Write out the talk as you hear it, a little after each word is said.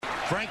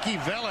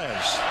Frankie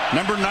Velez,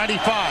 number 95,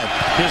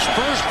 his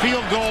first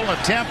field goal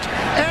attempt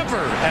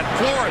ever at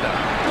Florida.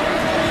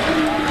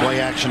 Play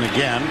action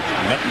again.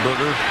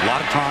 Mettenberger, a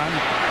lot of time.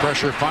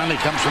 Pressure finally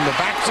comes from the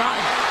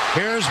backside.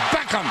 Here's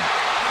Beckham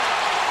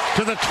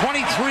to the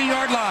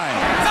 23-yard line.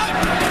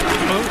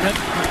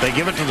 They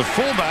give it to the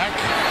fullback.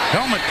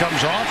 Helmet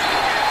comes off.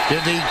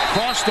 Did he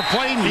cross the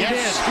plane?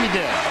 Yes, he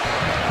did.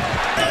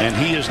 And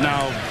he is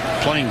now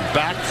playing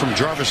back from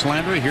Jarvis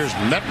Landry. Here's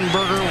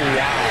Mettenberger.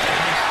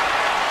 Wow.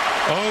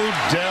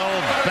 Odell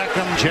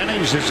Beckham.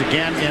 Jennings is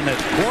again in at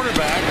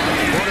quarterback.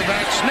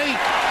 Quarterback sneak.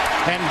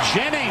 And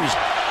Jennings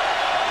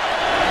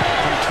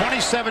from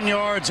 27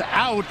 yards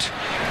out.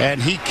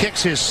 And he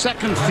kicks his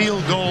second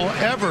field goal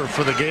ever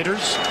for the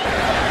Gators.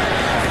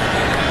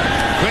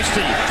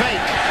 Christie,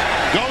 fake.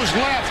 Goes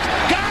left.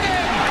 Got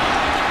him!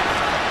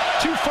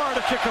 Too far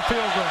to kick a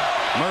field goal.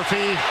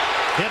 Murphy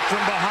hit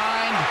from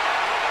behind.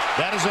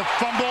 That is a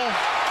fumble.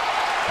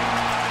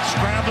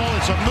 Scramble.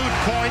 It's a moot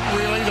point,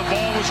 really. The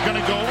ball was going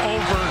to go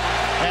over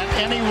at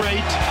any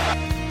rate.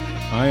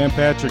 I am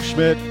Patrick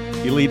Schmidt,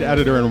 the lead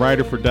editor and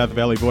writer for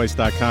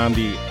DeathValleyVoice.com,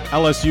 the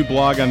LSU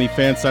blog on the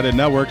Fansided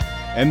Network.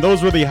 And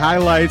those were the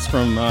highlights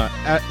from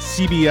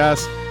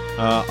CBS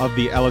of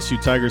the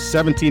LSU Tigers'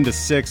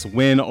 17-6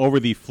 win over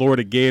the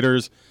Florida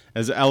Gators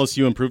as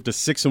LSU improved to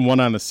 6-1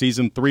 on the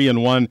season,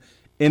 3-1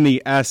 in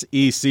the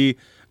SEC.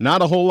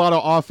 Not a whole lot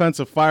of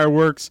offensive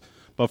fireworks,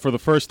 but for the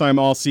first time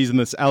all season,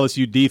 this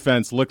LSU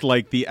defense looked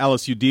like the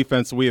LSU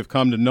defense we have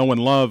come to know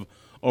and love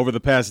over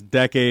the past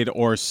decade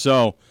or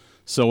so.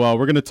 So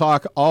we're going to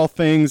talk all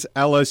things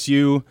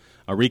LSU,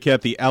 recap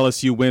the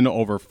LSU win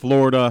over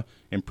Florida,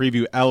 and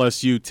preview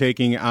LSU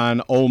taking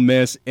on Ole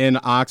Miss in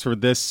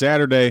Oxford this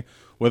Saturday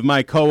with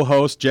my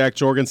co-host, Jack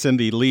Jorgensen,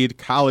 the lead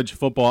college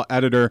football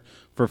editor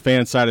for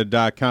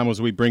Fansided.com,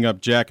 as we bring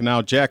up Jack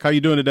now. Jack, how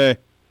you doing today?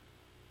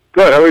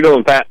 Good. How are we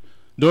doing, Pat?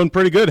 Doing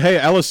pretty good. Hey,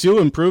 LSU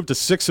improved to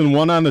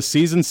 6-1 on the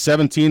season,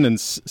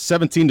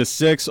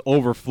 17-6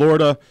 over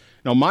Florida.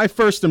 Now, my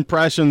first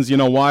impressions,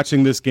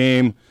 watching this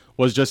game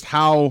was just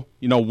how,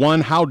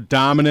 how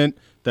dominant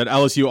that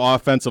LSU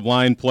offensive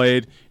line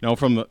played,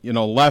 from the,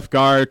 left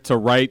guard to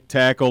right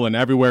tackle and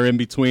everywhere in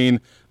between.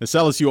 This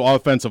LSU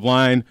offensive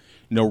line,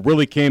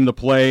 really came to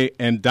play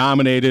and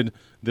dominated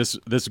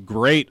this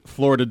great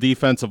Florida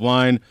defensive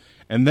line.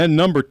 And then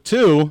number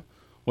two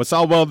was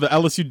how well the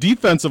LSU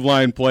defensive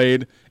line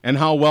played and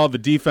how well the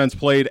defense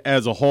played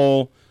as a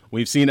whole.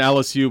 We've seen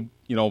LSU,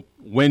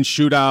 win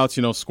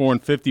shootouts, scoring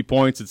 50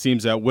 points, it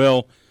seems, at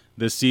will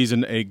this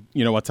season, a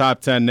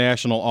top 10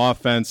 national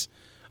offense.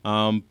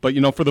 But,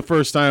 for the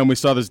first time, we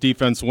saw this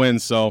defense win.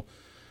 So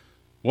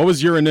what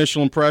was your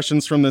initial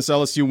impressions from this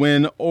LSU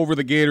win over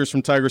the Gators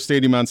from Tiger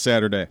Stadium on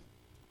Saturday?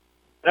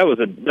 That was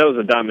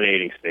a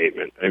dominating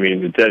statement. I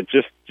mean,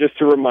 just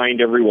to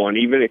remind everyone,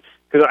 even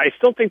because I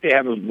still think they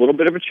have a little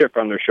bit of a chip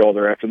on their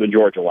shoulder after the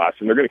Georgia loss,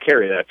 and they're going to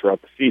carry that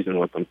throughout the season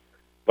with them.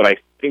 But I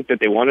think that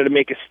they wanted to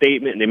make a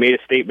statement, and they made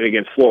a statement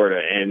against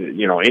Florida. And,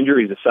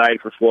 injuries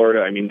aside for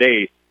Florida, I mean,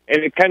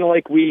 and it kind of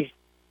like we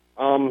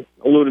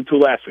alluded to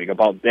last week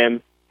about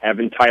them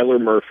having Tyler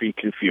Murphy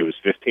confused,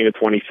 15 of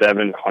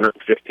 27,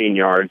 115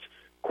 yards,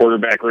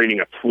 quarterback rating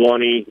of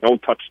 20, no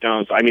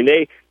touchdowns. I mean,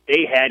 they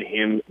had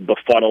him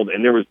befuddled,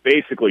 and there was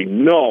basically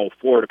no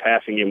Florida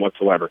passing game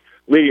whatsoever.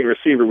 Leading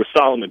receiver was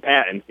Solomon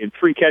Patton in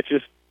 3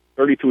 catches,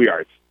 32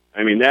 yards.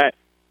 I mean, that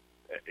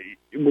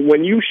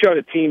when you shut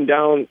a team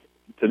down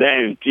to that,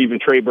 and even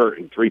Trey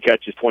Burton, 3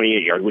 catches,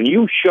 28 yards, when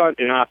you shut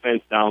an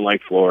offense down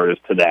like Florida's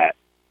to that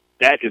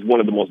is one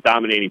of the most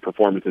dominating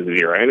performances of the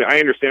year. And I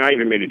understand, I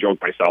even made a joke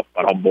myself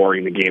about how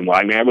boring the game was.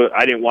 I mean,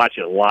 I didn't watch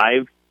it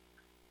live,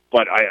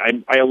 but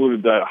I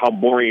alluded to how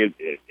boring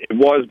it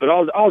was. But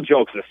all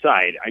jokes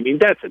aside, I mean,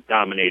 that's a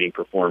dominating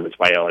performance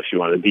by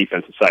LSU on the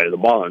defensive side of the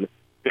ball. And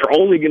they're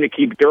only going to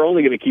keep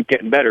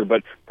getting better.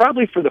 But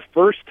probably for the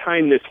first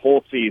time this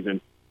whole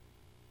season,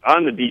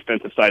 on the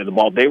defensive side of the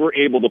ball, they were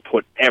able to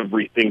put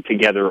everything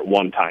together at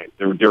one time.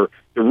 There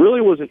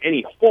really wasn't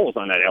any holes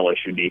on that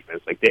LSU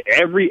defense. Like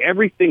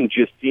everything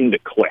just seemed to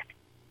click.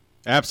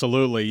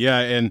 Absolutely, yeah,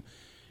 and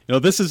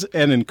this is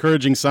an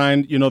encouraging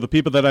sign. The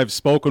people that I've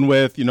spoken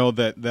with,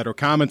 that are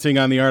commenting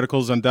on the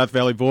articles on Death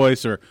Valley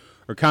Voice or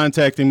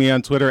contacting me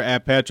on Twitter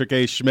at Patrick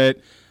A.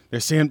 Schmidt, they're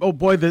saying, "Oh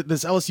boy,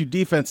 this LSU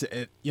defense.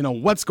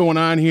 What's going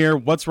on here?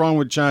 What's wrong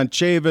with John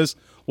Chavis?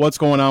 What's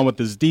going on with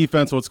this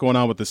defense? What's going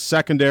on with the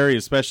secondary,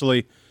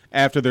 especially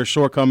after their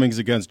shortcomings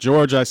against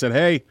Georgia?" I said,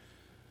 "Hey,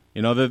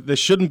 this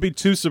shouldn't be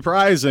too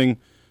surprising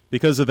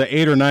because of the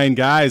 8 or 9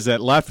 guys that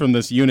left from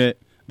this unit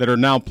that are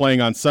now playing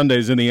on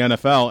Sundays in the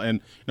NFL.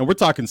 And we're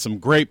talking some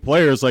great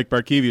players like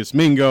Barkevius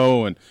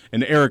Mingo and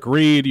Eric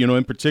Reed.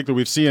 In particular,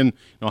 we've seen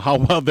how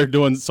well they're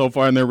doing so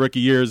far in their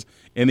rookie years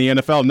in the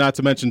NFL. Not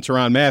to mention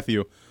Tyrann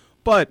Mathieu.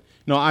 But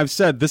I've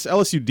said this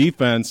LSU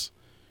defense.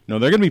 They're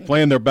going to be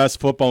playing their best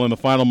football in the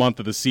final month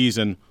of the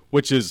season,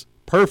 which is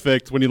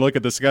perfect when you look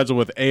at the schedule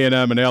with A&M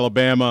and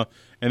Alabama,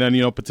 and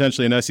then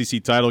potentially an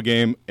SEC title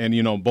game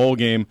and bowl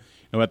game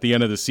at the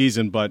end of the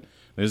season. But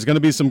there's going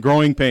to be some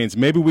growing pains.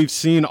 Maybe we've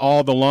seen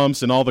all the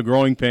lumps and all the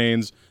growing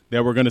pains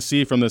that we're going to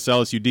see from this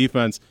LSU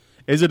defense.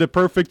 Is it a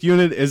perfect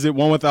unit? Is it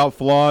one without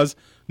flaws?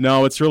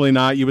 No, it's really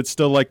not. You would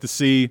still like to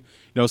see,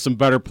 some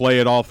better play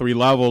at all three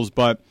levels,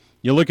 but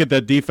you look at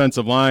that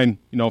defensive line,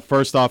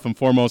 first off and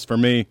foremost for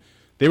me,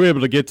 they were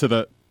able to get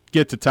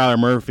to Tyler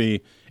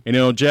Murphy.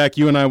 And, Jack,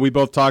 you and I, we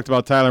both talked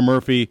about Tyler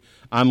Murphy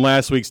on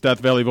last week's Death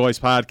Valley Voice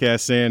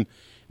podcast, saying,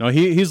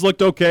 he's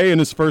looked okay in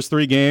his first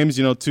 3 games,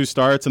 2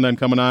 starts, and then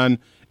coming on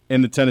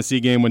in the Tennessee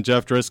game when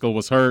Jeff Driscoll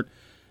was hurt.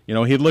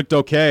 He looked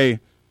okay,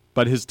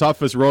 but his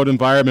toughest road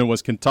environment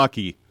was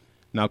Kentucky.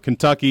 Now,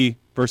 Kentucky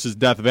versus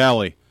Death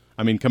Valley.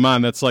 I mean, come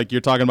on, that's like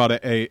you're talking about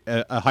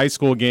a high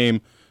school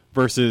game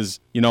versus,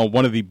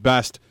 one of the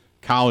best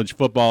college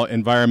football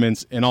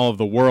environments in all of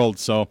the world.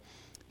 So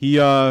he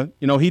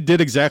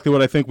did exactly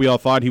what I think we all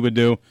thought he would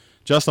do.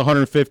 Just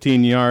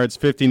 115 yards,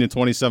 15 to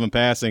 27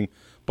 passing.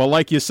 But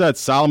like you said,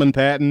 Solomon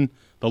Patton,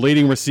 the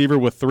leading receiver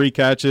with 3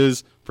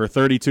 catches for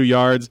 32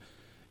 yards.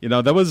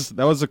 That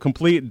was a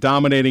complete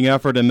dominating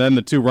effort. And then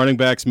the 2 running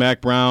backs, Mac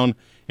Brown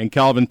and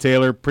Calvin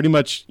Taylor, pretty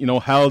much,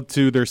 held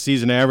to their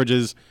season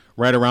averages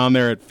right around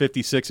there at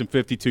 56 and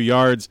 52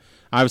 yards.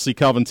 Obviously,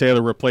 Calvin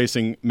Taylor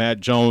replacing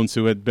Matt Jones,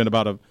 who had been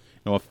about a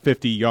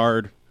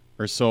 50-yard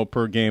or so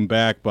per game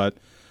back. But,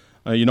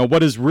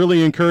 what is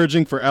really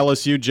encouraging for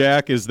LSU,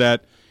 Jack, is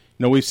that,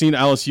 we've seen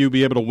LSU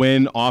be able to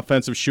win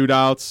offensive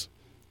shootouts.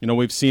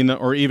 We've seen that,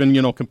 or even,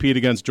 compete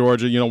against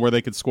Georgia, where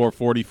they could score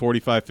 40,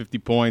 45, 50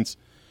 points.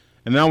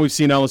 And now we've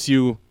seen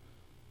LSU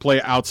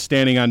play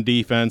outstanding on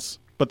defense,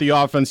 but the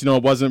offense,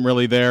 wasn't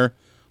really there.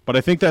 But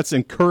I think that's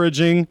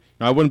encouraging.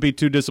 I wouldn't be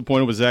too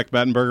disappointed with Zach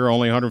Bettenberger,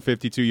 only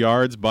 152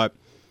 yards. But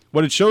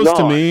what it shows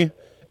to me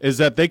is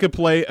that they could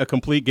play a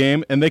complete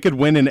game and they could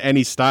win in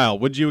any style.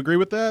 Would you agree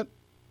with that?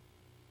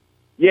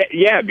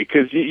 Yeah,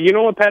 because you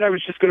know what, Pat, I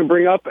was just going to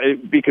bring up,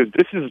 because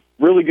this is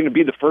really going to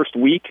be the first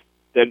week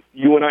that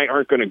you and I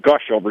aren't going to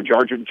gush over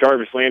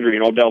Jarvis Landry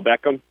and Odell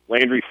Beckham.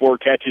 Landry, 4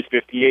 catches,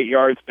 58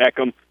 yards.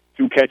 Beckham,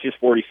 2 catches,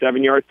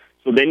 47 yards.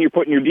 So then you're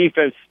putting your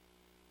defense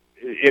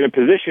in a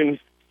position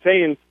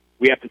saying,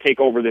 we have to take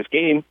over this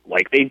game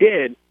like they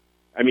did.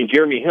 I mean,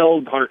 Jeremy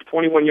Hill,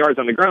 121 yards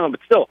on the ground,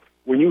 but still,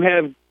 when you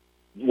have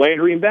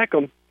Landry and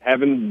Beckham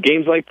having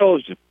games like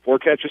those, just 4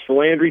 catches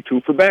for Landry,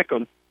 2 for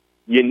Beckham,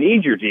 you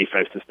need your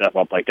defense to step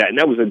up like that. And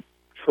that was a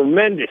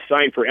tremendous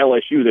sign for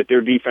LSU that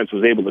their defense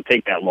was able to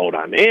take that load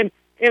on. And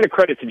a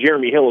credit to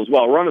Jeremy Hill as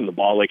well, running the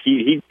ball. Like,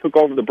 he took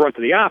over the brunt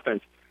of the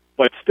offense.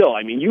 But still,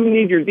 I mean, you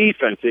need your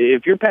defense.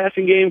 If your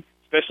passing game,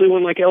 especially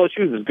one like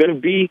LSU's, is going to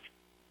be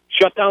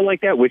shut down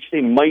like that, which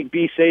they might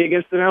be, say,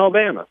 against an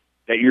Alabama,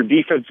 that your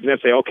defense is going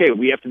to say, okay,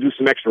 we have to do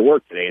some extra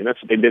work today, and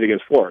that's what they did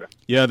against Florida.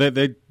 Yeah,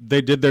 they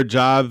did their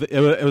job.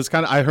 It was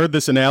kind of, I heard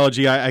this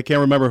analogy. I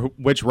can't remember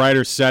which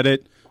writer said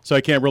it, so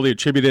I can't really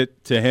attribute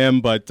it to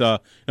him. But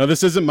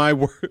this isn't my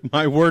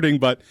wording.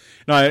 But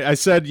I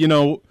said,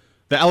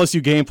 the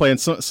LSU gameplay,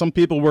 and some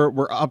people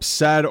were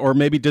upset or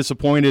maybe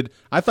disappointed.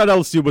 I thought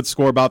LSU would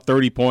score about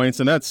 30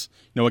 points, and that's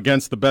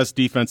against the best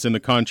defense in the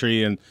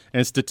country and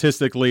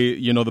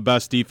statistically, the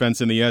best defense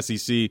in the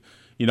SEC,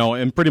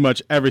 in pretty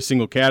much every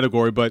single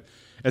category. But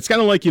it's kind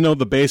of like,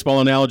 the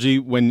baseball analogy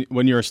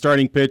when you're a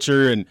starting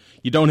pitcher and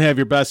you don't have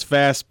your best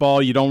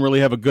fastball, you don't really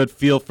have a good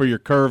feel for your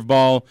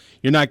curveball,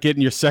 you're not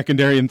getting your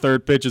secondary and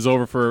third pitches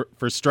over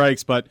for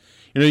strikes, but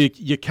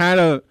you kind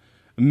of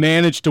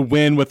manage to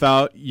win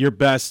without your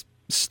best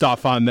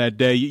stuff on that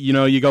day.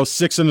 You go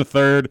 6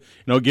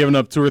 1/3, giving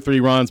up 2 or 3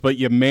 runs, but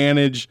you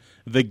manage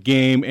the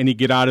game and you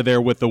get out of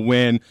there with a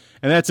win.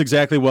 And that's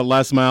exactly what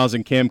Les Miles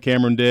and Cam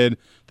Cameron did. I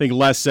think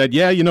Les said,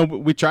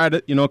 we tried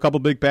it, a couple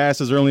big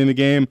passes early in the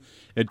game.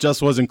 It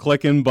just wasn't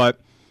clicking,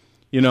 but,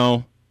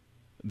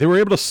 they were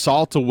able to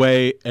salt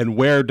away and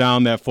wear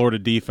down that Florida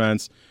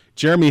defense.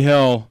 Jeremy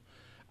Hill,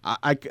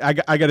 I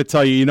got to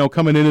tell you,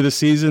 coming into the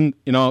season,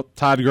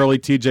 Todd Gurley,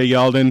 TJ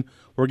Yeldon,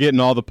 we're getting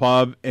all the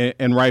pub,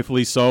 and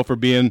rightfully so, for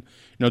being,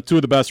 2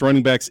 of the best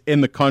running backs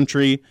in the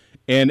country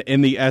and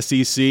in the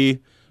SEC.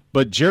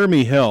 But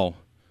Jeremy Hill,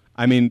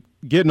 I mean,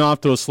 getting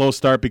off to a slow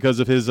start because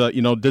of his,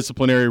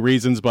 disciplinary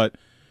reasons. But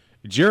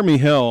Jeremy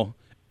Hill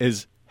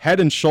is head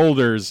and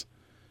shoulders.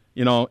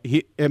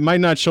 It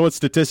might not show it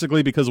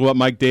statistically because of what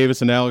Mike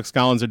Davis and Alex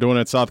Collins are doing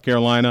at South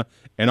Carolina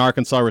and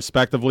Arkansas,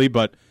 respectively.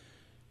 But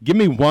give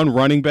me one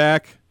running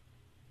back,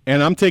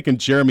 and I'm taking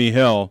Jeremy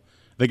Hill.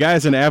 The guy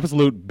is an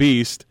absolute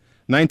beast.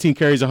 19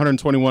 carries,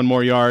 121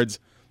 more yards,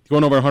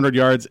 going over 100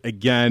 yards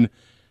again.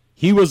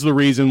 He was the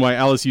reason why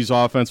LSU's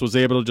offense was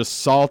able to just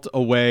salt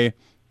away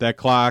that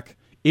clock,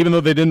 even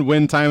though they didn't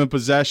win time of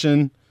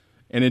possession,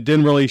 and it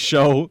didn't really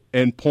show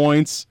in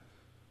points.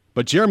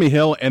 But Jeremy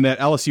Hill and that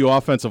LSU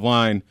offensive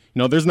line,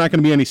 there's not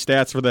going to be any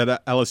stats for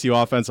that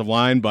LSU offensive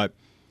line, but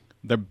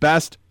their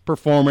best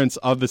performance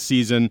of the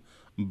season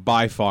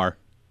by far.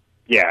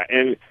 Yeah,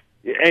 and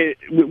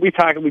we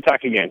talk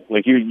again.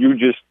 Like you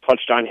just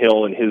touched on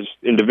Hill and his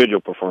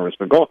individual performance,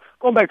 but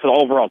going back to the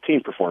overall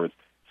team performance,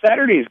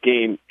 Saturday's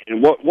game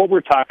and what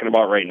we're talking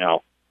about right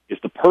now is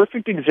the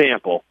perfect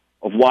example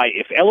of why,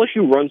 if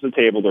LSU runs the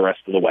table the rest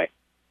of the way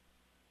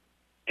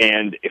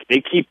And if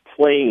they keep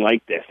playing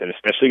like this, and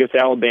especially against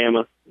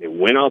Alabama, they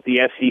win out the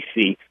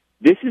SEC,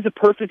 this is a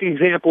perfect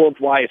example of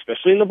why,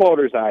 especially in the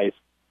voters' eyes,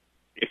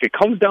 if it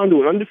comes down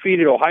to an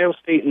undefeated Ohio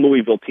State and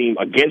Louisville team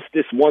against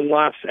this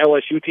one-loss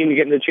LSU team to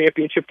get in the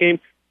championship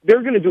game,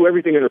 they're going to do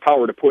everything in their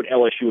power to put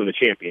LSU in the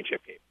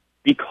championship game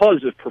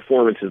because of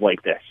performances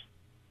like this.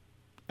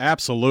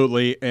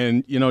 Absolutely.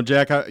 And,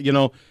 Jack,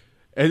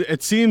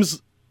 it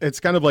seems it's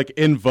kind of like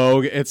in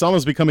vogue. It's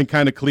almost becoming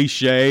kind of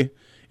cliche.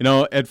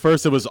 At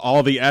first it was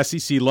all the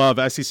SEC love.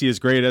 SEC is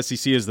great.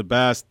 SEC is the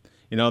best.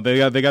 They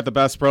got the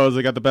best pros.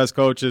 They got the best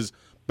coaches,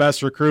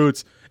 best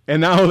recruits.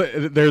 And now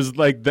there's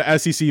like the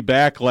SEC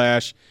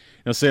backlash,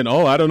 saying,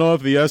 "Oh, I don't know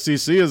if the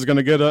SEC is going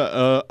to get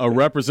a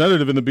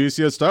representative in the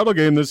BCS title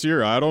game this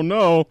year. I don't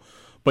know."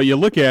 But you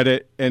look at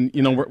it, and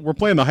we're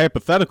playing the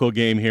hypothetical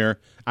game here.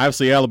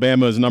 Obviously,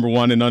 Alabama is number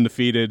one and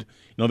undefeated.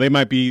 They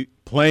might be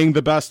playing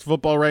the best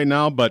football right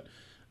now, but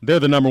they're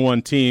the number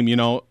one team.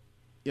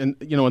 And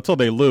until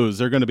they lose,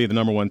 they're going to be the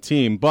number one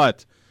team.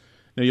 But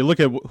you look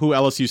at who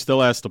LSU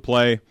still has to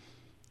play.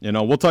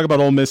 We'll talk about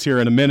Ole Miss here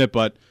in a minute,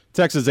 but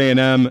Texas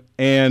A&M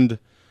and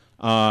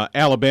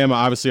Alabama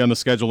obviously on the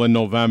schedule in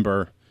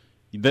November.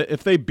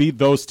 If they beat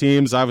those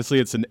teams, obviously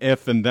it's an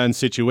if and then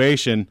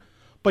situation.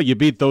 But you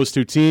beat those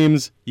two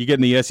teams, you get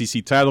in the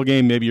SEC title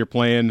game. Maybe you're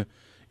playing,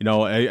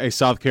 a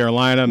South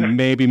Carolina,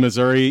 maybe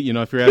Missouri.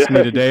 If you're asking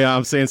me today,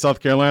 I'm saying South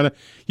Carolina.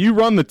 You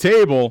run the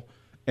table,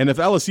 and if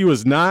LSU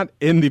is not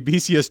in the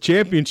BCS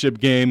championship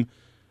game,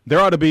 there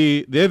ought to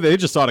be they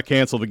just ought to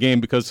cancel the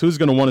game, because who's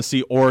going to want to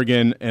see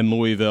Oregon and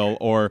Louisville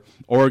or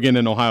Oregon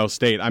and Ohio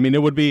State? I mean,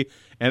 it would be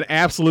an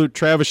absolute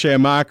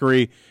trebuchet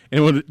mockery,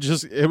 and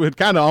it would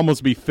kind of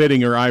almost be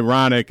fitting or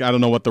ironic. I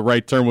don't know what the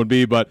right term would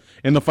be, but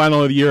in the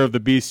final of the year of the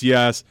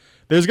BCS,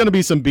 there's going to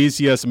be some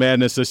BCS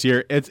madness this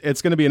year.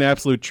 It's going to be an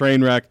absolute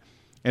train wreck,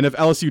 and if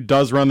LSU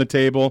does run the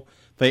table,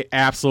 they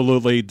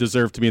absolutely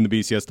deserve to be in the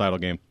BCS title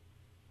game.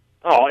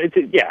 Oh,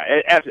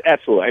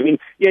 absolutely. I mean,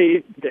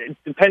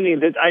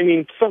 depending.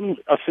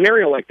 A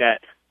scenario like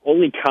that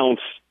only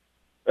counts.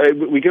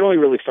 We can only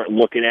really start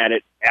looking at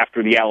it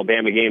after the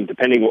Alabama game,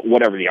 depending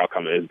whatever the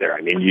outcome is there.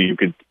 I mean, you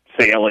could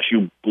say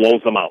LSU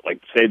blows them out. Like,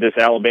 say this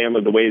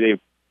Alabama, the way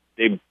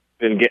they've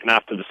been getting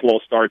off to the slow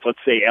starts. Let's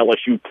say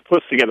LSU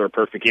puts together a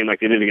perfect game like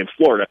they did against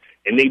Florida,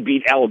 and they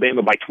beat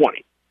Alabama by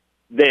 20.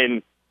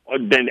 Then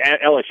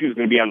LSU is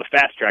going to be on the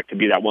fast track to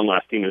be that one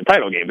last team in the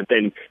title game. But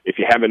then if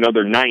you have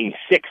another 9-6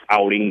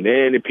 outing,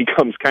 then it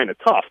becomes kind of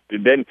tough.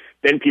 Then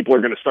people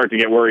are going to start to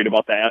get worried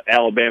about the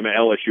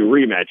Alabama-LSU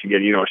rematch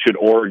again. Should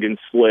Oregon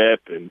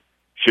slip, and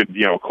should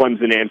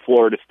Clemson and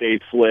Florida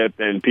State slip?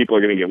 Then people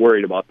are going to get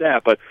worried about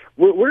that. But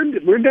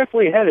we're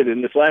definitely headed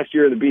in this last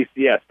year of the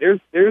BCS.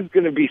 There's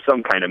going to be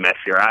some kind of mess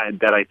here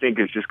that I think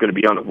is just going to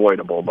be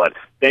unavoidable. But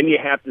then you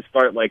have to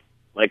start, like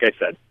I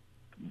said,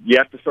 you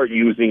have to start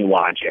using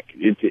logic.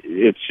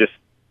 It's just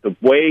the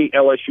way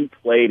LSU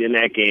played in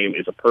that game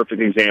is a perfect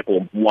example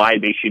of why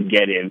they should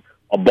get in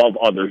above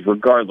others,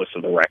 regardless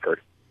of the record.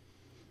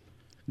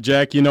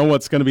 Jack,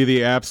 what's going to be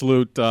the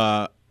absolute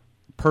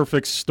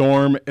perfect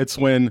storm? It's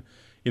when,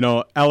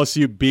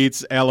 LSU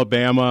beats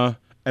Alabama,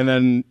 and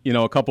then,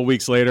 a couple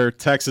weeks later,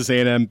 Texas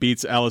A&M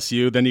beats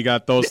LSU. Then you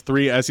got those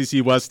three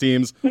SEC West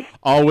teams,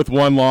 all with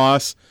one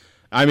loss.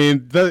 I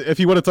mean, if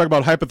you want to talk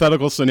about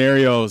hypothetical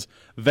scenarios,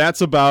 that's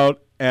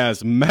about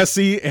as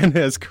messy and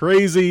as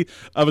crazy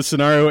of a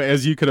scenario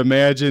as you could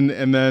imagine.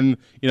 And then,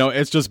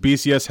 it's just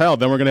BCS hell.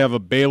 Then we're going to have a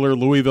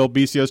Baylor-Louisville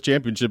BCS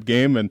championship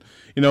game. And,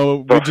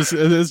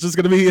 it's just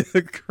going to be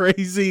a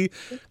crazy,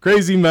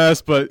 crazy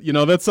mess. But,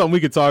 that's something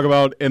we could talk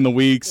about in the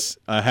weeks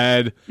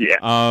ahead.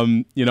 Yeah.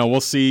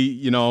 We'll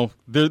see,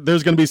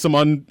 there's going to be some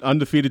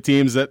undefeated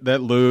teams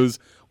that lose.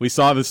 We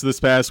saw this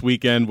past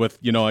weekend with,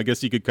 I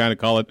guess you could kind of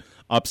call it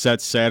upset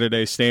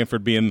Saturday,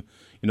 Stanford being,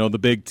 the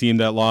big team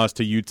that lost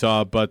to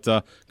Utah, but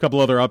a couple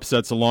other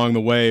upsets along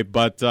the way.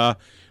 But now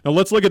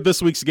let's look at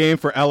this week's game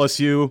for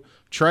LSU,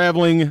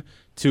 traveling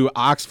to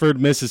Oxford,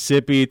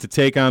 Mississippi to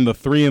take on the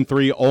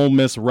 3-3 Ole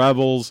Miss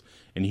Rebels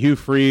and Hugh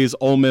Freeze.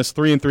 Ole Miss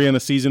 3-3 in the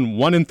season,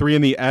 1-3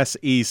 in the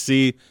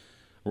SEC.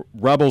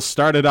 Rebels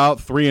started out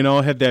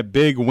 3-0, had that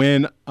big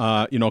win,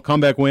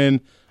 comeback win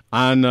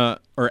on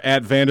or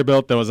at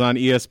Vanderbilt that was on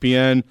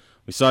ESPN.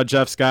 We saw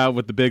Jeff Scott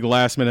with the big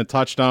last-minute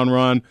touchdown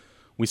run.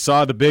 We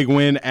saw the big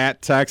win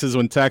at Texas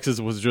when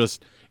Texas was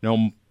just, it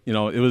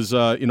was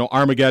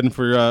Armageddon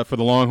for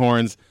the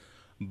Longhorns.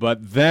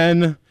 But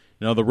then,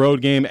 the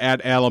road game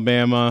at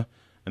Alabama,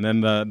 and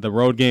then the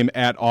road game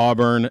at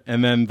Auburn,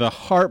 and then the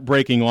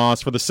heartbreaking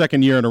loss for the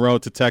second year in a row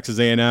to Texas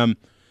A&M,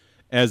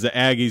 as the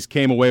Aggies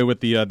came away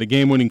with the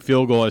game-winning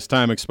field goal as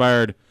time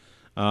expired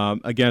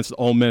against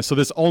Ole Miss. So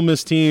this Ole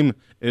Miss team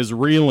is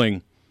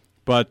reeling,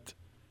 but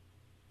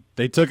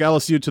they took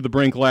LSU to the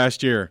brink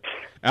last year.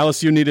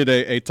 LSU needed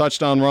a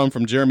touchdown run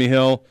from Jeremy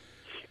Hill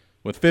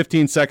with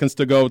 15 seconds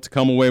to go to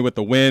come away with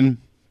the win.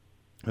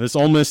 This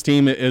Ole Miss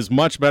team is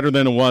much better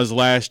than it was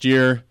last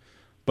year,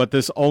 but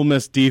this Ole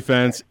Miss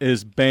defense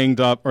is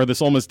banged up,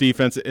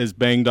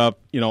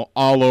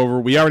 all over.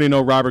 We already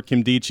know Robert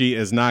Kimdichie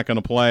is not going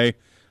to play.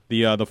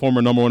 the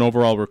former number 1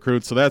 overall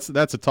recruit. So that's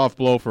a tough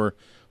blow for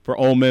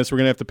Ole Miss. We're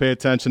going to have to pay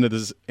attention to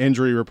this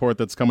injury report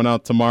that's coming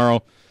out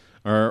tomorrow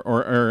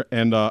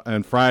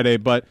and Friday.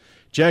 But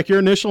Jack, your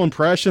initial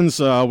impressions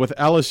with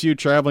LSU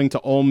traveling to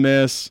Ole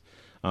Miss.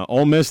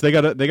 Ole Miss, they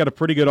got a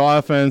pretty good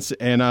offense,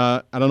 and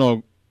I don't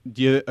know,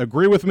 do you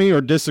agree with me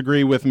or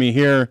disagree with me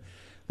here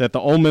that the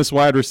Ole Miss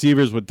wide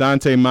receivers with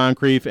Dante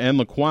Moncrief and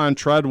Laquan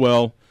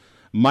Treadwell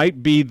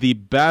might be the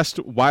best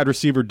wide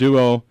receiver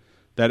duo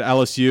that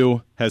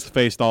LSU has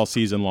faced all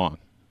season long?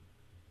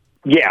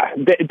 Yeah,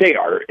 they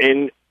are.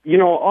 And,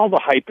 all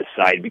the hype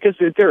aside, because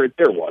there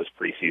was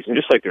preseason,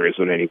 just like there is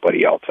with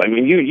anybody else. I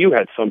mean, you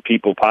had some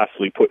people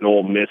possibly putting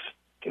Ole Miss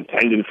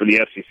contending for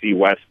the SEC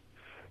West,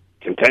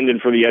 contending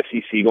for the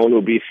SEC, going to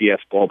a BCS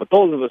bowl, but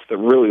those of us that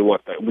really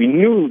looked at, we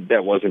knew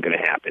that wasn't going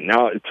to happen.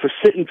 Now, for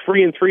sitting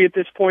 3-3 at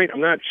this point,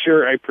 I'm not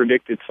sure I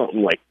predicted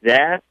something like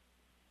that.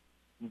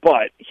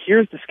 But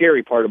here's the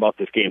scary part about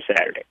this game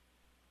Saturday.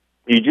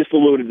 You just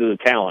alluded to the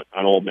talent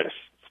on Ole Miss,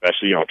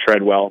 especially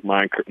Treadwell,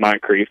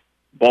 Moncrief.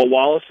 Bo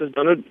Wallace has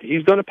done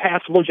a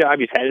passable job.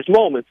 He's had his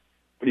moments,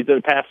 but he's done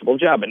a passable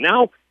job. But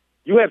now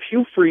you have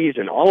Hugh Freeze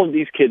and all of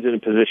these kids in a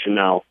position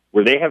now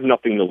where they have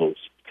nothing to lose.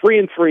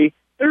 3-3.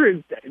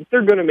 They're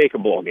going to make a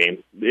bowl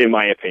game, in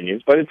my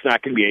opinion, but it's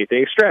not going to be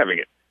anything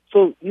extravagant.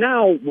 So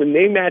now when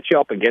they match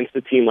up against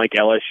a team like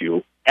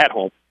LSU at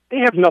home, they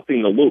have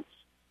nothing to lose.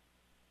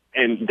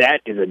 And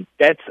that's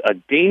a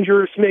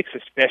dangerous mix,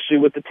 especially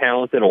with the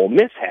talent that Ole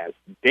Miss has.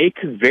 They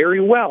could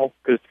very well,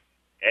 because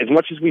as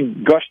much as we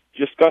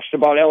just gushed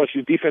about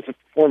LSU's defensive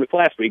performance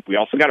last week, we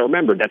also got to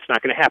remember that's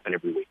not going to happen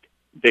every week.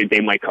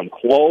 They might come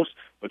close,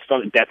 but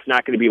that's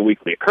not going to be a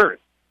weekly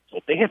occurrence. So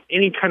if they have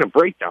any kind of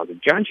breakdowns,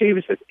 if John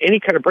Chavis has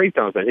any kind of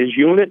breakdowns on his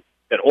unit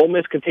that Ole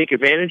Miss can take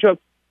advantage of,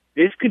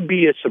 this could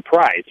be a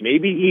surprise.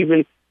 Maybe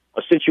even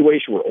a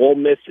situation where Ole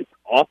Miss is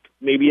up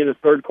maybe in the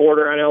third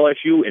quarter on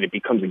LSU, and it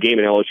becomes a game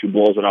and LSU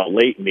blows it out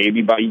late,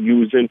 maybe by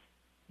using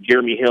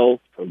Jeremy Hill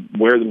to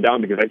wear them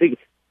down. Because I think,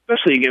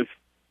 especially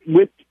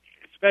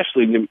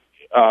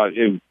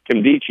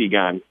Kimdichie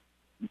gone,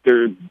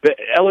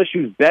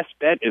 LSU's best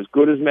bet, as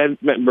good as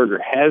Mettenberger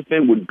has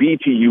been, would be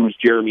to use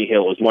Jeremy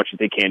Hill as much as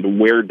they can to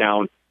wear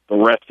down the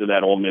rest of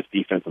that Ole Miss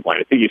defensive line.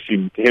 I think you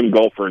see him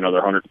go for another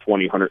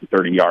 120,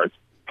 130 yards,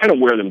 kind of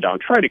wear them down,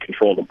 try to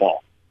control the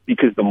ball.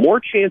 Because the more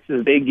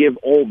chances they give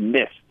Ole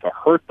Miss to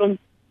hurt them,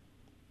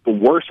 the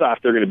worse off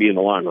they're going to be in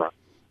the long run.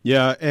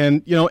 Yeah,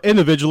 and,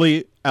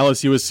 individually,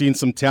 LSU has seen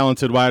some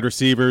talented wide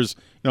receivers.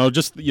 You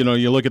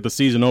look at the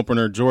season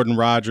opener, Jordan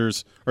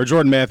Matthews,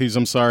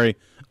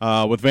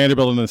 with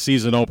Vanderbilt in the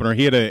season opener.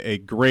 He had a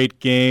great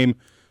game.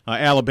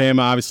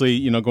 Alabama,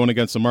 obviously, going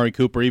against Amari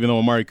Cooper, even though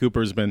Amari Cooper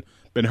has been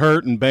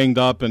hurt and banged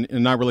up and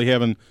not really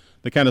having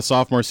the kind of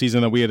sophomore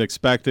season that we had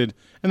expected.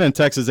 And then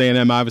Texas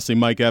A&M, obviously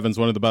Mike Evans,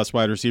 one of the best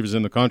wide receivers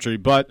in the country.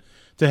 But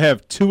to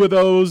have two of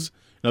those,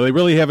 they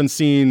really haven't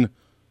seen,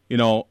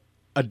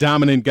 a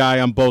dominant guy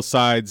on both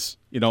sides,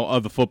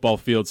 of the football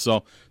field.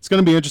 So it's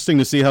going to be interesting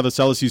to see how this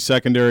LSU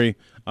secondary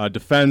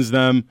defends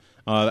them.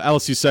 The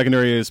LSU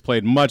secondary has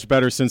played much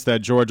better since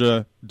that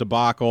Georgia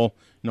debacle,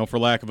 for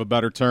lack of a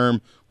better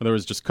term, where there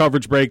was just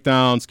coverage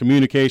breakdowns,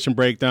 communication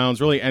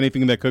breakdowns, really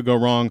anything that could go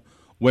wrong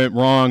went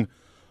wrong.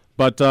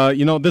 But,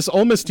 this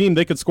Ole Miss team,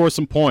 they could score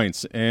some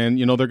points, and,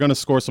 they're going to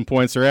score some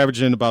points. They're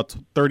averaging about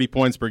 30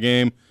 points per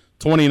game,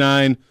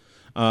 29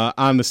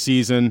 on the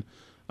season.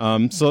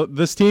 So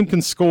this team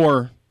can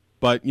score,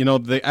 but,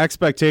 the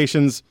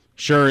expectations,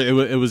 sure,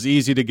 it was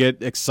easy to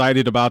get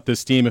excited about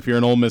this team if you're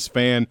an Ole Miss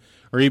fan,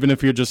 or even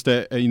if you're just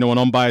an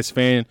unbiased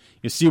fan.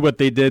 You see what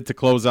they did to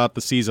close out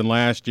the season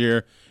last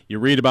year. You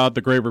read about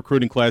the great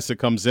recruiting class that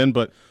comes in,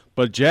 but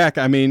Jack,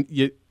 I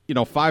mean,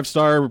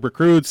 five-star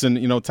recruits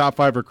and, top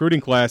 5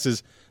 recruiting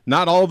classes,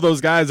 not all of those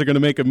guys are going to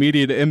make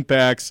immediate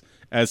impacts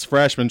as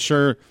freshmen.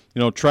 Sure,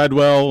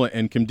 Treadwell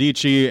and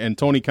Kimdichie and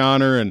Tony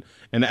Connor and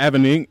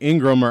Evan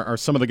Ingram are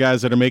some of the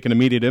guys that are making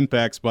immediate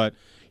impacts, but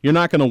you're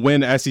not going to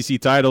win SEC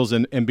titles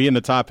and be in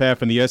the top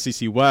half in the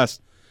SEC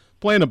West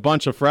playing a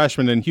bunch of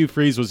freshmen. And Hugh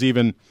Freeze was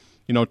even,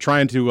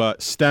 trying to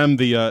stem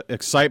the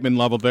excitement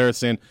level there,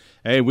 saying,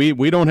 hey,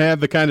 we don't have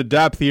the kind of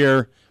depth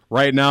here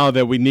right now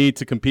that we need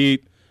to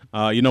compete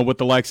with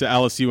the likes of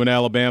LSU and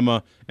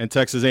Alabama and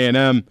Texas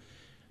A&M.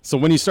 So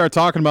when you start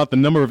talking about the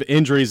number of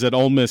injuries that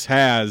Ole Miss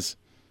has,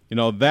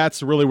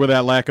 that's really where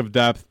that lack of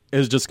depth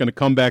is just going to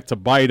come back to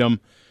bite them.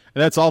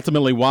 And that's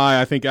ultimately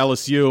why I think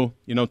LSU,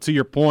 to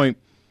your point,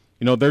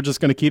 they're just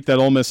going to keep that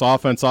Ole Miss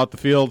offense off the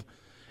field.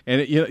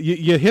 And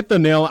you hit the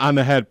nail on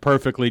the head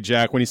perfectly,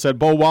 Jack, when you said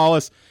Bo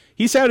Wallace.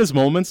 He's had his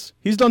moments.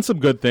 He's done some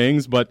good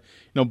things, but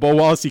Bo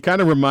Wallace, he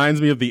kind of reminds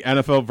me of the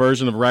NFL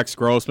version of Rex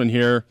Grossman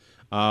here.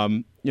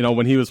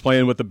 When he was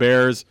playing with the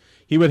Bears,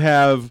 he would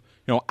have,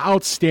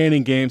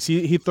 outstanding games.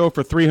 He'd throw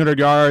for 300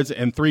 yards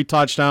and 3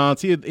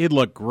 touchdowns. He'd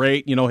look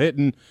great,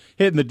 hitting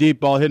the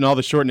deep ball, hitting all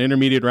the short and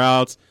intermediate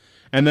routes.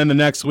 And then the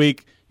next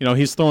week,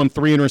 he's throwing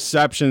 3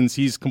 interceptions.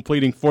 He's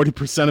completing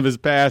 40% of his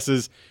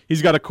passes.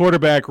 He's got a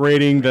quarterback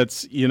rating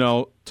that's,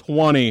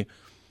 20.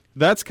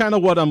 That's kind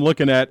of what I'm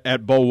looking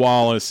at Bo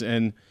Wallace.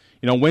 And,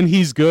 when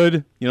he's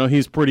good,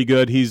 he's pretty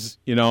good. He's,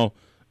 an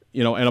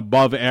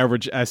above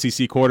average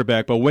SEC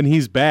quarterback. But when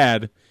he's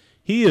bad,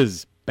 he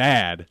is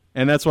bad.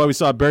 And that's why we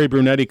saw Barry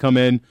Brunetti come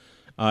in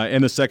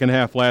the second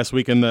half last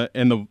week in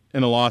the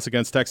loss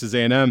against Texas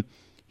A&M.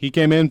 He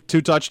came in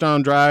 2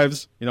 touchdown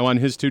drives, on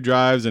his 2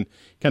 drives, and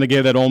kind of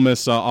gave that Ole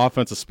Miss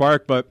offense a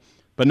spark. But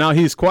now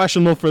he's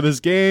questionable for this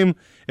game.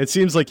 It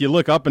seems like you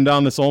look up and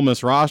down this Ole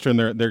Miss roster,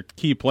 and they're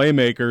key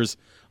playmakers.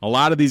 A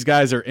lot of these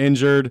guys are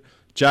injured.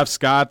 Jeff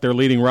Scott, their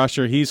leading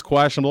rusher, he's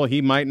questionable. He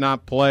might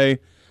not play.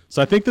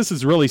 So I think this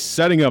is really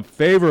setting up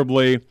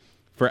favorably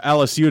for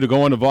LSU to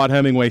go into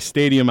Vaught-Hemingway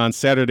Stadium on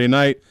Saturday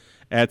night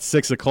at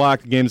 6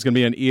 o'clock. The game is going to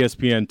be on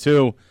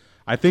ESPN2.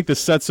 I think this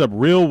sets up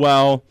real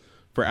well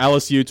for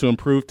LSU to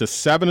improve to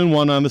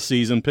 7-1 on the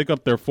season, pick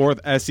up their 4th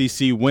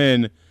SEC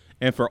win,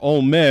 and for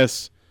Ole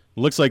Miss,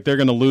 looks like they're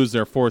going to lose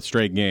their 4th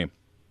straight game.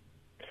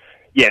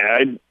 Yeah,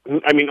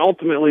 I mean,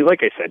 ultimately,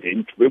 like I said,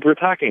 if we're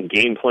talking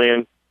game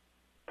plan,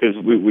 because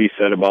we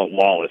said about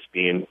Wallace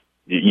being,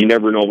 you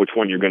never know which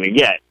one you're going to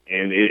get,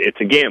 and it's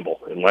a gamble.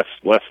 And Les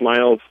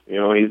Miles,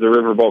 he's the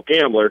riverboat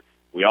gambler.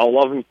 We all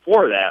love him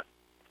for that.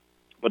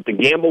 But the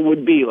gamble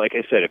would be, like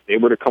I said, if they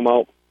were to come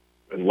out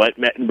and let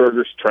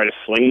Mettenberger try to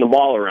sling the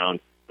ball around,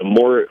 the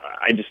more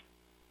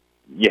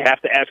you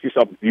have to ask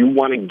yourself, if you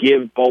want to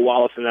give Bo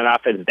Wallace and that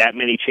offense that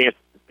many chances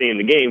to stay in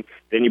the game,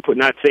 then you put,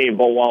 not saying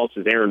Bo Wallace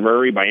is Aaron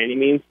Murray by any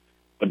means,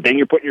 but then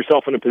you're putting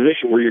yourself in a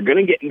position where you're going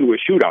to get into a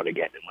shootout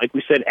again. And like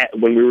we said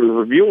when we were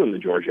reviewing the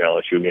Georgia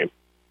LSU game,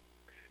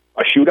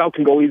 a shootout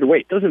can go either way.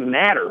 It doesn't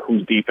matter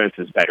whose defense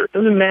is better. It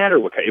doesn't matter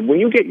when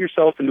you get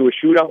yourself into a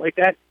shootout like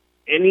that,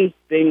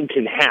 anything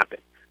can happen.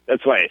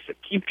 That's why I said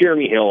keep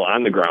Jeremy Hill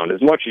on the ground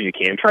as much as you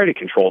can. Try to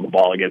control the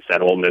ball against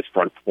that Ole Miss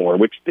front four,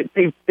 which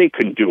they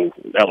could do,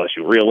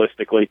 LSU,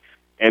 realistically,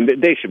 and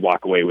they should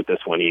walk away with this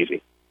one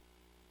easy.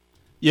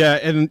 Yeah,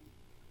 and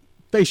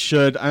they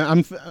should.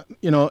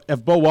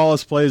 If Bo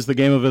Wallace plays the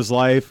game of his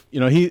life,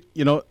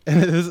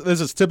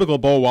 this is typical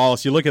Bo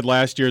Wallace. You look at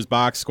last year's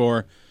box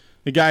score.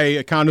 The guy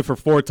accounted for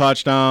 4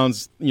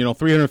 touchdowns,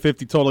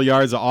 350 total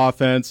yards of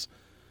offense.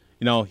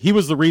 He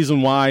was the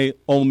reason why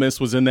Ole Miss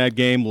was in that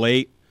game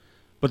late.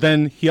 But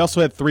then he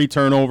also had 3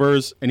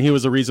 turnovers, and he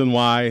was the reason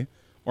why,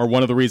 or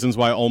one of the reasons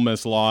why Ole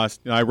Miss lost.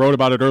 I wrote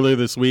about it earlier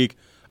this week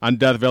on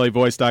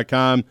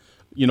DeathValleyVoice.com,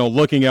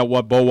 looking at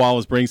what Bo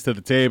Wallace brings to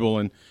the table.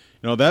 And,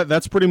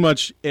 that's pretty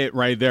much it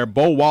right there.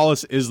 Bo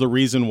Wallace is the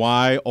reason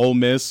why Ole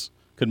Miss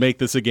could make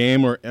this a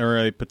game or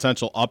a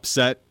potential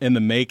upset in the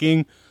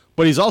making.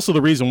 But he's also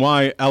the reason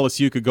why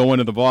LSU could go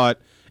into the Vaught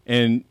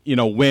and,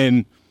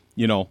 win,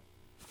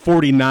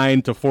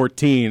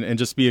 49-14 and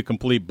just be a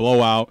complete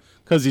blowout.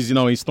 Because he's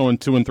throwing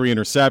 2 and 3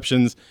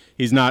 interceptions.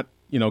 He's not,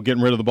 getting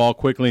rid of the ball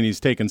quickly, and he's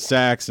taking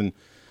sacks. And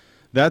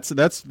that's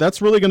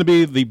really going to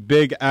be the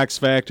big X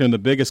factor and the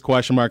biggest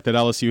question mark that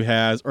LSU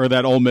has, or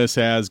that Ole Miss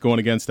has going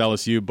against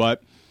LSU.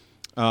 But,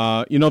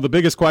 the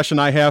biggest question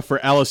I have for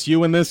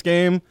LSU in this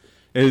game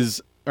is,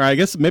 or I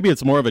guess maybe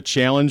it's more of a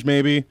challenge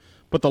maybe,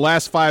 but the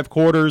last 5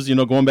 quarters,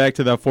 going back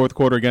to that 4th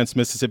quarter against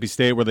Mississippi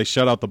State where they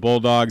shut out the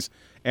Bulldogs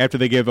after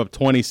they gave up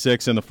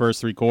 26 in the first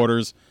 3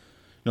 quarters.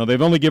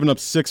 They've only given up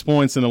 6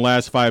 points in the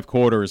last 5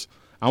 quarters.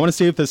 I want to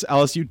see if this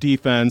LSU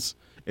defense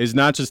is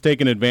not just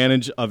taking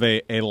advantage of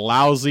a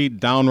lousy,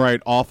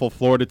 downright awful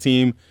Florida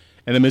team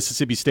and a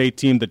Mississippi State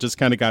team that just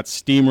kind of got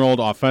steamrolled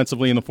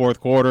offensively in the 4th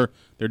quarter.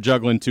 They're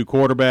juggling 2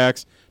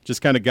 quarterbacks,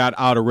 just kind of got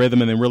out of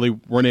rhythm and then really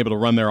weren't able to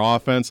run their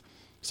offense.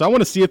 So I want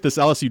to see if this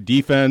LSU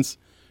defense,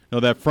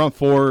 that front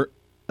 4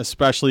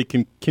 especially,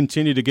 can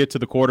continue to get to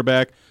the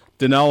quarterback.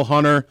 Donnell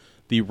Hunter,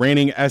 the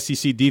reigning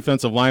SEC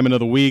Defensive Lineman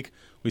of the Week.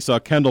 We saw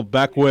Kendall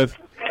Beckwith,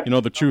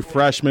 the true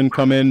freshman,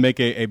 come in, make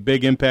a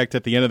big impact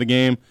at the end of the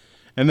game.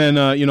 And then,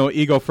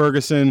 Ego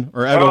Ferguson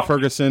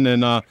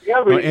and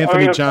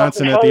Anthony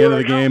Johnson at the end of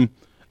the game.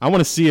 I want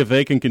to see if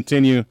they can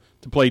continue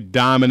to play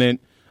dominant,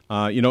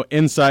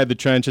 inside the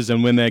trenches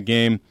and win that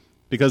game,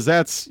 because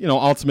that's,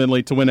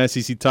 ultimately to win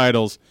SEC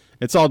titles,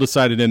 it's all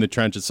decided in the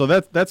trenches. So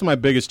that's my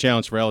biggest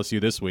challenge for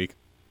LSU this week.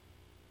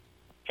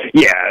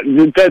 Yeah,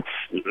 that's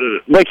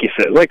like you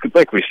said, like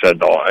we said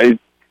though.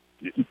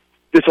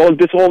 This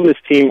Ole Miss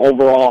team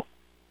overall,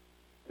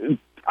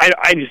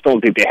 I just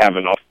don't think they have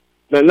enough.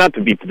 Not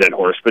to beat the dead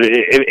horse, but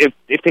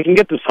if they can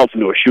get themselves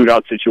into a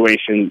shootout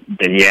situation,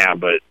 then yeah.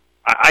 But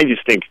I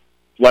just think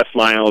Les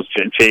Miles,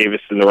 Chavis,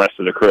 and the rest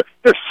of the crew,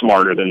 they're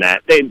smarter than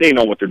that. They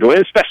know what they're doing,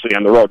 especially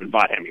on the road in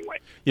Vaught-Hemingway.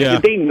 Yeah,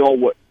 they know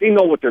what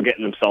they're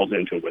getting themselves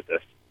into with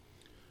this.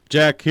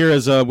 Jack, here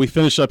as we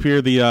finish up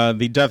here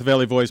the Death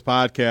Valley Voice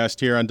podcast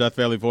here on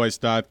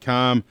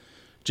DeathValleyVoice.com.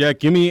 Jack,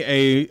 give me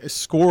a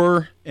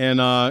score, and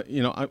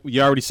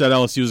you already said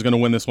LSU is going to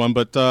win this one,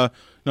 but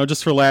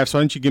just for laughs,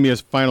 why don't you give me a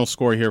final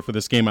score here for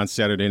this game on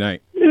Saturday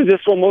night? This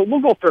one,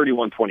 we'll go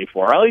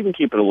 31-24. I'll even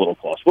keep it a little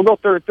close. We'll go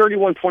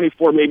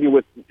 31-24, maybe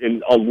with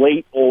a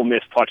late Ole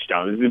Miss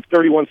touchdown.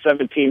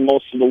 31-17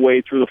 most of the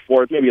way through the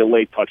 4th, maybe a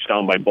late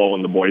touchdown by Bo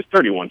and the boys.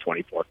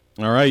 31-24. All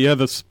right, yeah,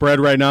 the spread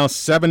right now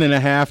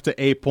 7.5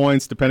 to 8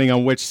 points, depending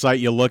on which site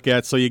you look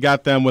at. So you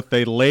got them with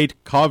a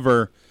late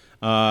cover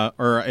not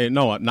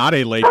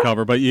a late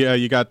cover, but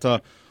you got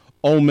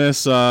Ole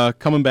Miss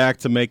coming back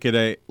to make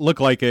it look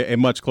like a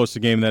much closer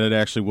game than it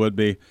actually would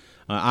be.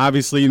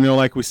 Obviously,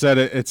 like we said,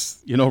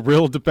 it's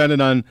real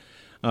dependent on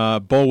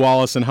Bo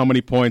Wallace and how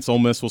many points Ole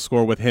Miss will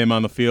score with him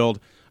on the field.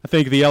 I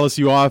think the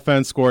LSU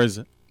offense scores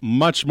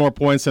much more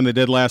points than they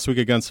did last week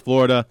against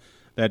Florida,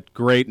 that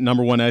great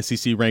number 1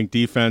 SEC ranked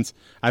defense.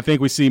 I think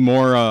we see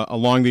more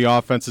along the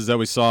offenses that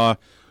we saw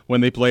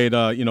when they played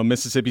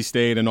Mississippi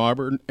State and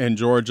Auburn and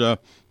Georgia,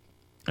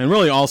 and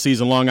really all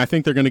season long. I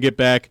think they're going to get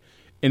back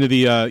into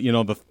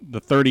the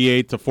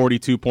 38 to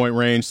 42 point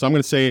range. So I'm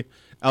going to say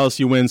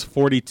LSU wins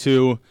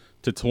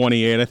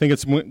 42-28. I think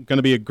it's going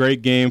to be a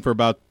great game for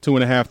about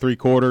 2.5, 3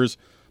 quarters.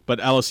 But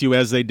LSU,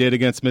 as they did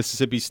against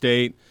Mississippi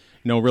State,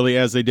 really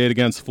as they did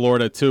against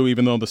Florida too,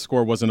 even though the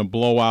score wasn't a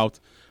blowout,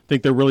 I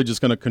think they're really just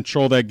going to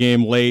control that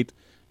game late.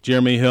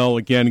 Jeremy Hill,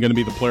 again, going to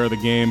be the player of the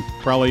game.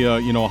 Probably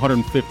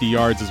 150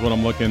 yards is what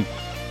I'm looking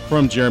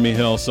from Jeremy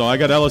Hill. So I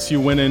got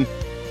LSU winning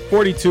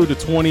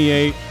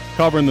 42-28,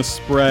 covering the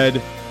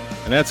spread.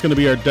 And that's going to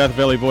be our Death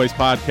Valley Voice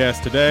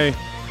podcast today.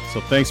 So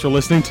thanks for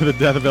listening to the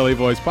Death Valley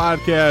Voice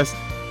podcast.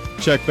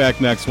 Check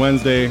back next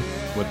Wednesday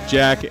with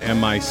Jack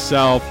and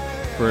myself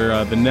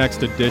for the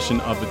next edition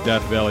of the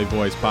Death Valley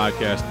Voice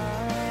podcast.